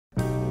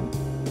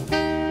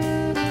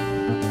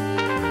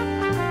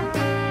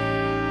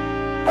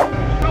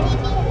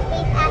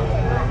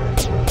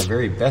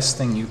very best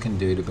thing you can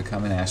do to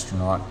become an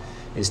astronaut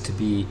is to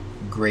be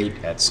great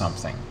at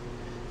something,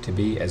 to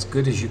be as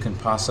good as you can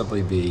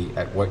possibly be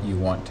at what you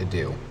want to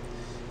do.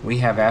 We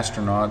have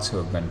astronauts who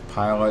have been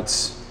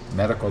pilots,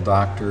 medical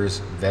doctors,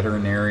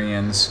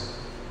 veterinarians,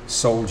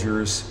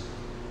 soldiers,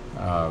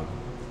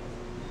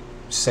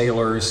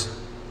 sailors,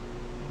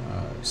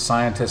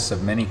 scientists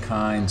of many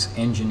kinds,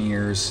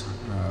 engineers.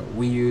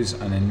 We use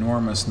an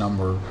enormous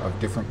number of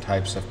different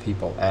types of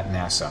people at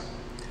NASA.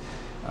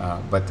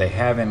 But they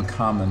have in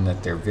common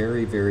that they're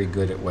very, very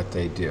good at what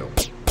they do.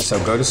 So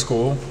go to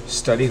school,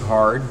 study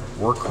hard,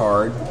 work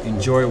hard,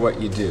 enjoy what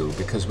you do,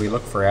 because we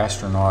look for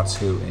astronauts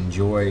who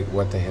enjoy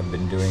what they have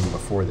been doing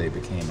before they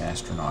became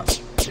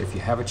astronauts. If you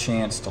have a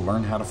chance to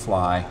learn how to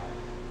fly,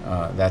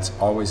 that's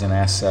always an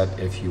asset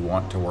if you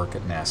want to work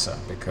at NASA,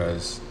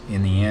 because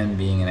in the end,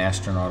 being an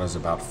astronaut is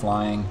about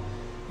flying,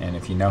 and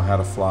if you know how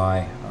to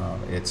fly,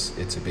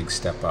 it's a big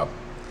step up.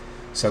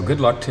 So good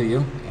luck to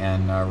you,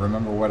 and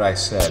remember what I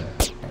said.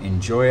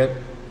 Enjoy it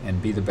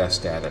and be the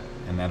best at it,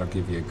 and that'll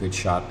give you a good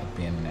shot at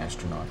being an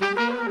astronaut.